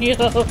remind me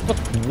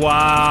of?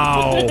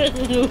 Wow!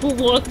 Who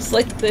walks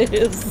like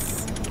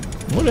this?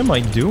 What am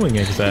I doing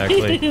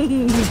exactly?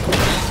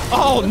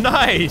 Oh,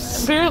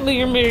 nice! Apparently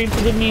you're married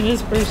to the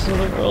meanest person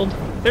in the world.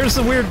 There's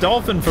the weird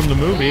dolphin from the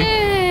movie.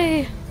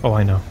 Yay! Oh,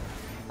 I know.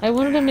 I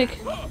wanted to make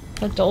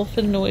a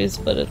dolphin noise,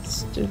 but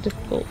it's too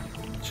difficult.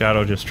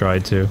 Shadow just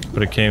tried to,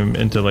 but it came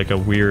into like a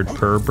weird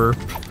purr burp.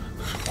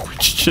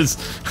 Which just,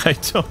 I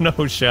don't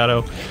know,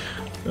 Shadow.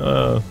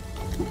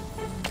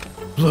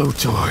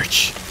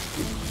 Blowtorch.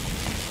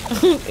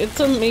 It's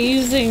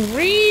amazing.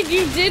 Reed,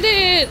 you did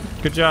it!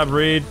 Good job,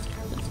 Reed.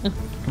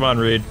 Come on,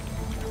 Reed.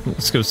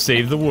 Let's go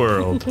save the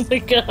world. Oh my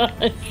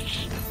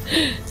gosh.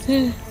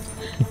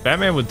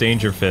 Batman with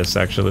Danger Fists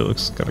actually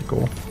looks kind of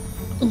cool.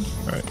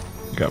 Alright,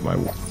 got my,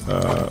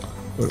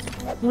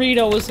 Reed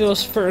always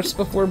goes first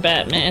before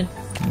Batman.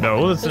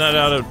 No, that's not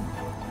out of...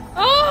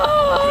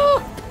 Oh!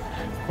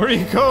 Where are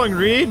you going,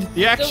 Reed?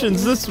 The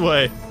action's this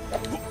way.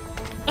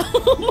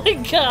 Oh my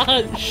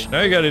gosh.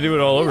 Now you gotta do it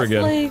all over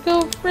again.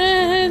 Lego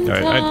friend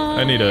time. Alright,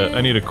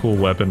 I need a cool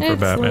weapon for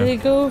Batman.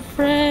 Lego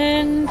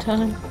friend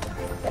time.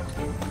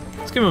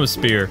 Let's give him a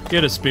spear.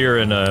 Get a spear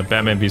in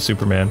Batman v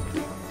Superman.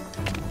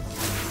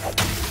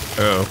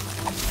 Oh.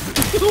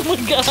 Oh my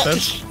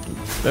gosh.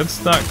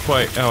 That's not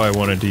quite how I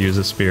wanted to use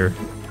a spear.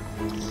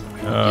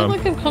 I feel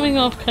like I'm coming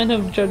off kind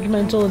of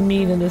judgmental and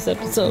mean in this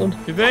episode.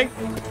 You think?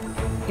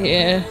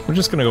 Yeah. We're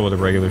just gonna go with a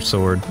regular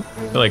sword.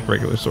 I like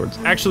regular swords.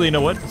 Actually, you know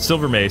what?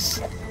 Silver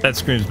Mace. That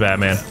screams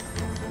Batman.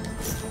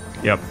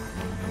 Yep.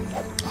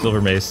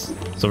 Silver Mace.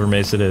 Silver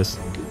Mace it is.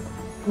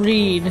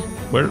 Reed.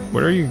 Where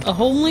are you? A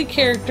homely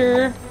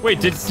character. Wait,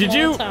 did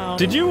you town.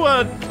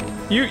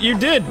 you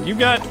did.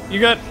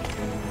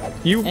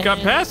 You got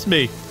past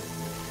me.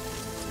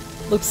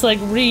 Looks like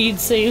Reed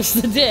saves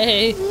the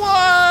day.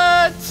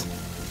 What?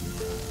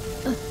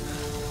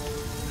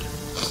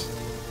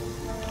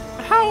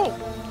 How?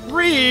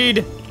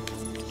 Reed?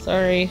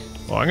 Sorry.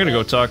 Well, I'm gonna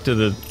go talk to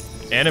the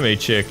anime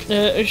chick.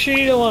 Sure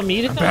you don't want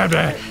me to talk?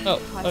 Bad.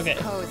 Oh, I okay.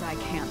 suppose I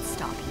can't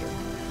stop you.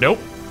 Nope.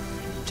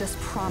 Just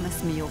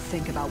promise me you'll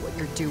think about what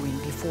you're doing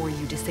before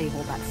you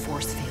disable that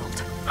force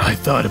field. I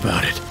thought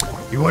about it.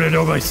 You want to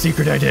know my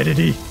secret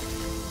identity?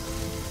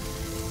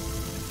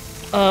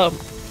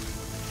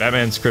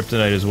 Batman's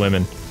kryptonite is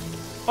women.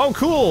 Oh,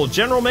 cool!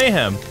 General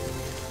Mayhem.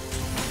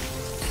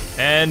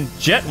 And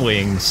jet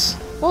wings.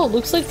 Oh, it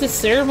looks like this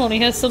ceremony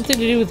has something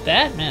to do with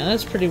Batman.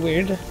 That's pretty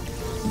weird.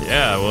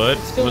 Yeah, what?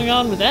 What's going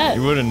on with that?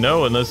 You wouldn't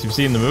know unless you've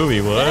seen the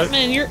movie, what?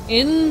 Batman,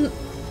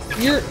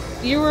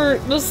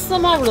 this is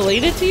somehow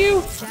related to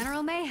you?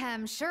 General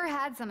Mayhem sure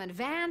had some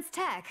advanced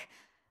tech.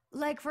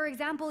 Like, for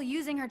example,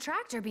 using her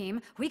tractor beam,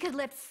 we could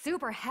lift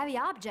super heavy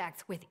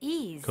objects with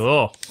ease.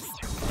 Cool.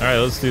 Alright,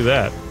 let's do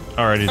that.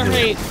 Alrighty,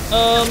 Alright,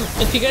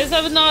 if you guys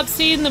have not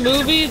seen the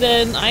movie,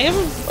 then I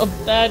have a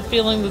bad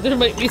feeling that there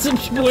might be some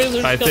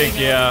spoilers I coming think,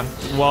 out. yeah.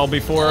 While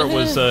before it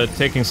was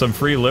taking some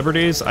free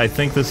liberties, I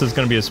think this is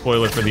going to be a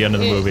spoiler for the end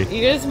of the movie.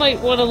 You guys might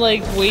want to,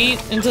 like,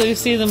 wait until you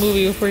see the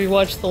movie before you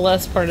watch the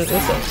last part of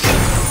this episode.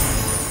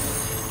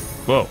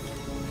 Whoa.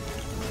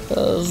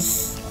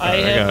 Because I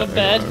have a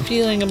bad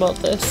feeling about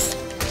this.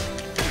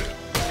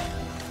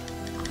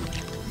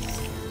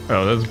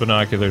 Oh, that's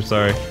binoculars,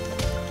 sorry.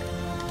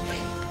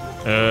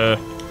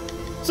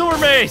 Silver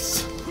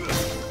Mace!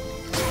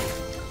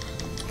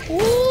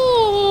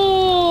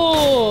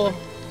 Ooh!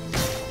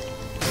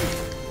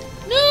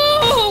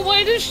 No!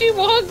 Why does she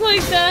walk like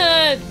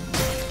that?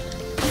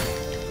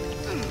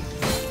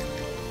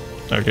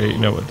 Okay, you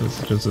know what,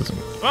 this just isn't.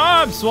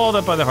 Ah, I'm swallowed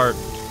up by the heart.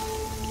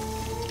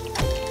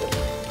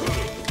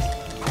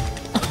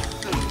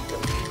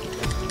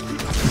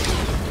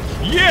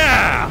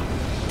 Yeah!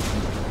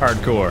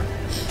 Hardcore.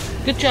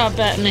 Good job,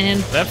 Batman.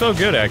 That felt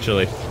good,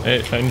 actually.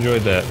 I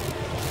enjoyed that.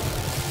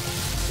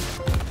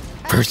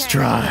 First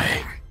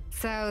try.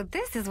 So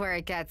this is where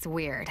it gets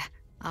weird.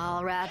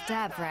 All wrapped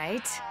up,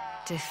 right?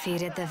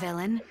 Defeated the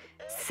villain,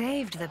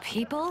 saved the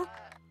people?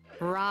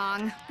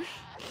 Wrong.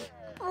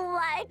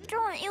 Why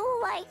don't you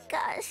like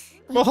us?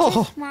 We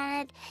Oh. just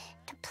wanted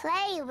to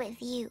play with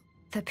you.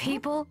 The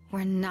people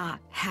were not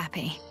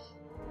happy.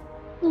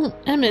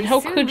 Emmet, how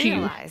Soon could you?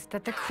 realized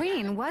that the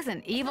Queen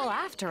wasn't evil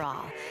after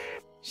all.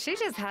 She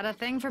just had a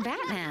thing for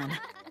Batman.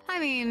 I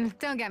mean,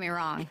 don't get me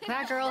wrong,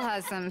 that girl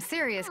has some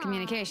serious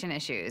communication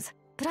issues.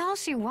 But all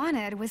she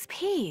wanted was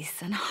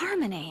peace and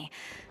harmony.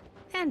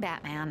 And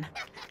Batman.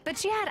 But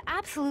she had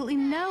absolutely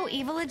no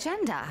evil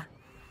agenda.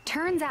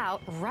 Turns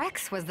out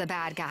Rex was the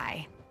bad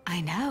guy.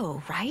 I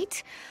know,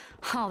 right?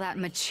 All that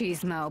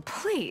machismo,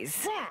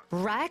 please.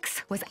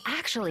 Rex was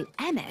actually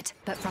Emmet,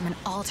 but from an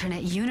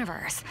alternate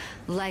universe.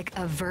 Like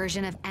a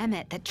version of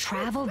Emmet that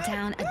traveled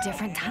down a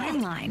different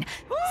timeline.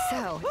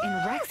 So, in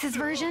Rex's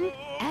version,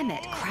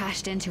 Emmet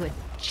crashed into a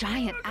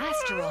giant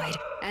asteroid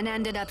and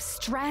ended up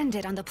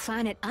stranded on the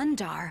planet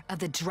Undar of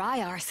the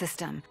Systar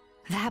System.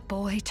 That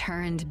boy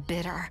turned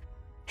bitter.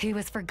 He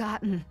was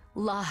forgotten,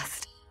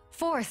 lost,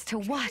 forced to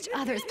watch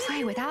others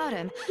play without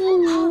him.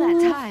 All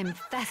that time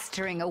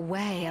festering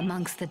away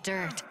amongst the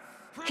dirt.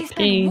 He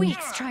spent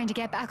weeks trying to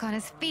get back on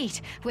his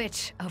feet,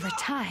 which, over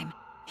time,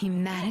 he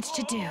managed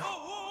to do.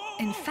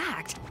 In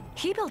fact,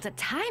 he built a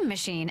time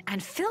machine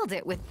and filled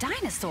it with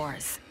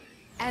dinosaurs.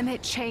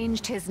 Emmet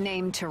changed his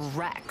name to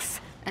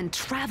Rex and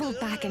traveled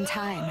back in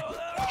time.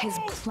 His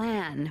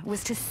plan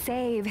was to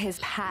save his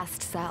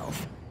past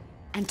self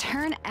and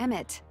turn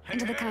Emmet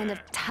into the kind of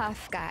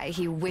tough guy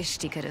he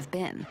wished he could have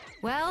been.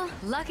 Well,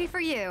 lucky for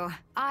you,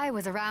 I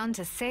was around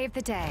to save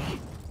the day.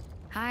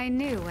 I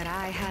knew what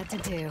I had to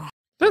do.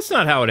 That's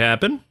not how it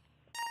happened.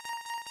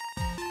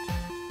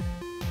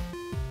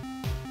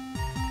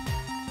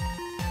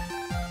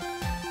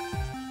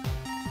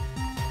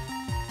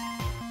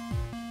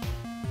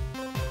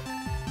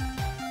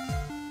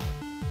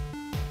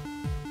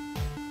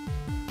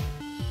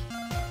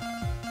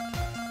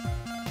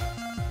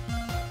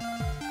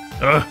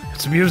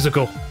 It's a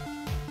musical.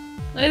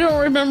 I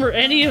don't remember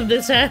any of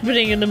this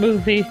happening in the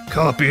movie.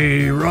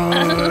 Copyright.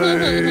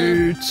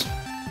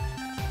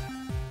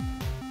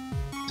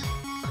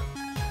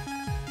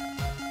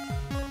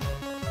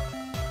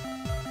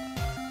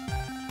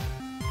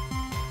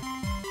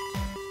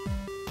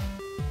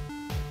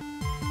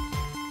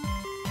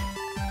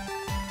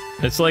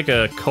 It's like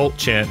a cult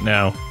chant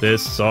now.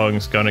 This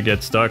song's gonna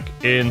get stuck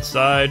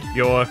inside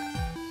your...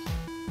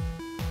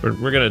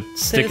 We're gonna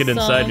stick it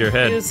inside your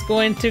head. It's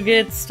going to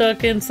get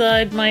stuck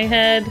inside my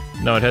head.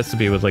 No, it has to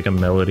be with like a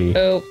melody.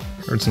 Oh.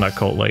 Or it's not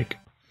cult-like.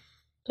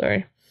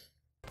 Sorry.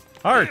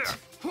 Art!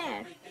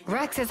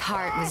 Rex's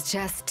heart was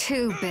just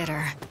too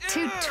bitter,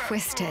 too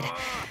twisted.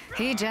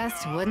 He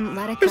just wouldn't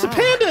let it There's go. a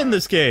panda in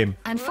this game!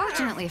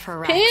 Unfortunately for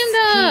Rex,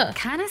 Panda! he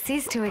kind of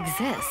ceased to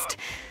exist.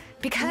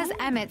 Because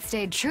Emmet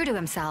stayed true to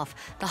himself,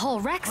 the whole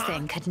Rex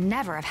thing could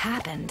never have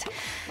happened.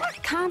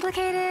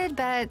 Complicated,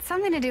 but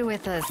something to do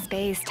with the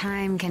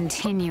space-time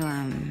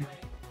continuum.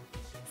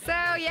 So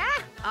yeah,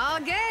 all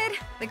good.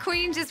 The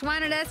Queen just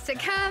wanted us to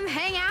come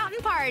hang out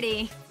and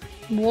party.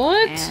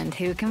 What? And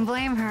who can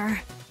blame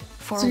her?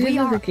 For So we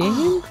another are game?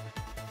 all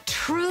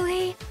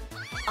truly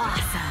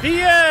awesome.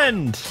 The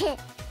end!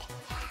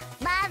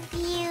 Love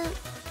you.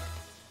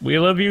 We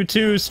love you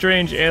too,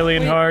 strange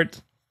alien Wait.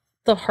 heart.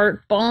 The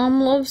heart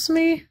bomb loves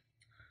me?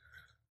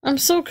 I'm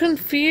so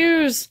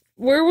confused.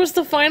 Where was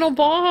the final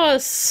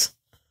boss?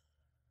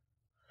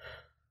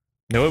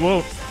 No, it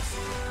won't.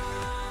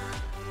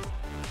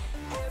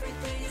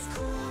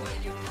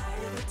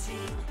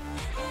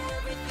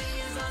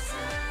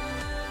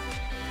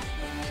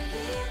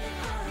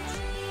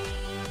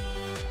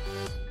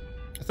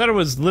 I thought it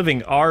was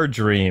living our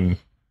dream.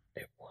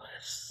 It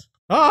was.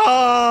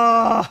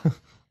 Ah!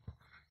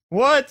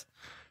 What?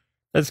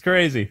 That's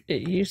crazy.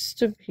 It used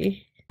to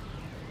be.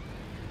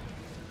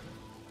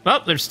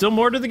 Oh, there's still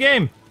more to the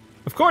game.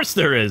 Of course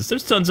there is.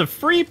 There's tons of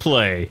free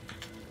play.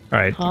 All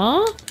right.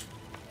 Huh?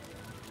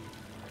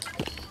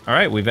 All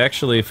right, we've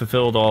actually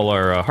fulfilled all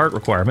our heart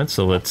requirements,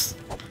 so let's...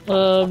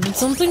 Did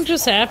something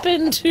just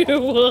happen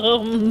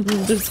to,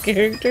 this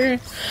character?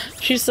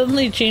 She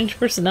suddenly changed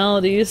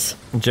personalities.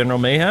 General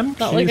Mayhem?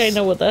 Not like I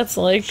know what that's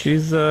like.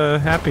 She's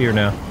happier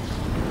now.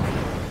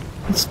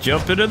 Let's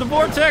jump into the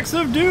vortex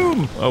of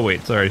doom! Oh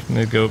wait, sorry. I'm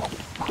gonna go...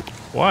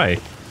 Why?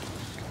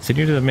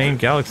 Continue to the main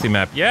galaxy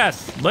map.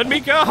 Yes! Let me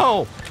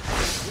go!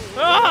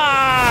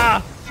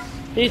 Ah!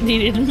 It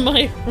needed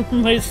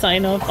my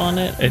sign off on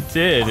it. It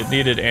did. It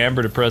needed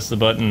Amber to press the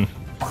button.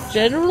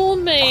 General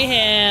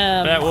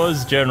Mayhem. That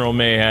was General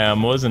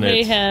Mayhem, wasn't it?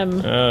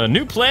 Mayhem.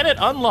 New planet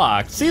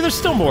unlocked. See, there's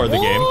still more of the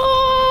game.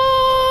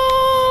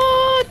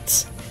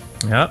 What?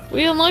 Yep.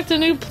 We unlocked a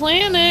new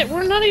planet.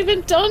 We're not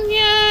even done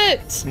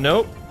yet.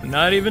 Nope.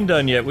 Not even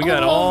done yet. We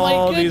got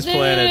all these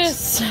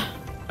planets.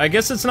 I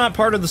guess it's not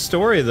part of the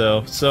story,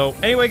 though. So,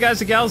 anyway,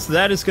 guys and gals,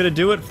 that is going to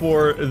do it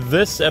for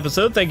this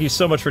episode. Thank you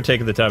so much for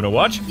taking the time to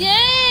watch.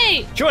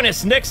 Yay! Join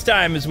us next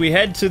time as we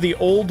head to the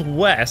Old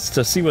West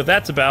to see what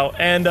that's about,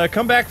 and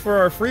come back for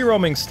our free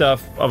roaming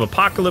stuff of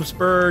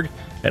Bricksburg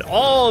and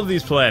all of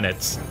these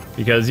planets,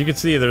 because you can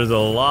see there's a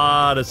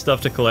lot of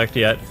stuff to collect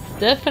yet.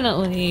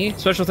 Definitely.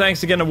 Special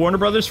thanks again to Warner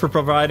Brothers for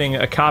providing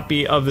a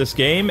copy of this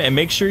game, and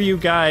make sure you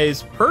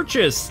guys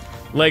purchase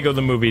Lego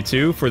the Movie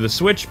 2 for the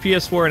Switch,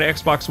 PS4, and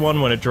Xbox One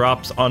when it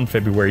drops on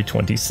February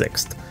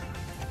 26th.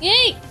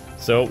 Yay!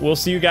 So we'll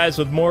see you guys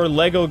with more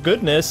Lego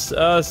goodness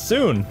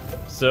soon.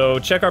 So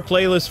check our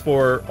playlist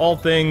for all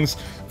things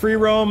free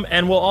roam,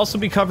 and we'll also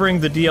be covering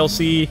the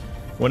DLC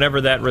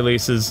whenever that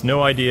releases.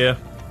 No idea.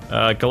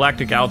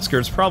 Galactic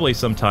Outskirts probably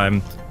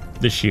sometime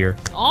this year.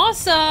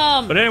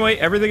 Awesome! But anyway,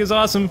 everything is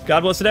awesome.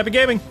 God bless and happy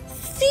gaming.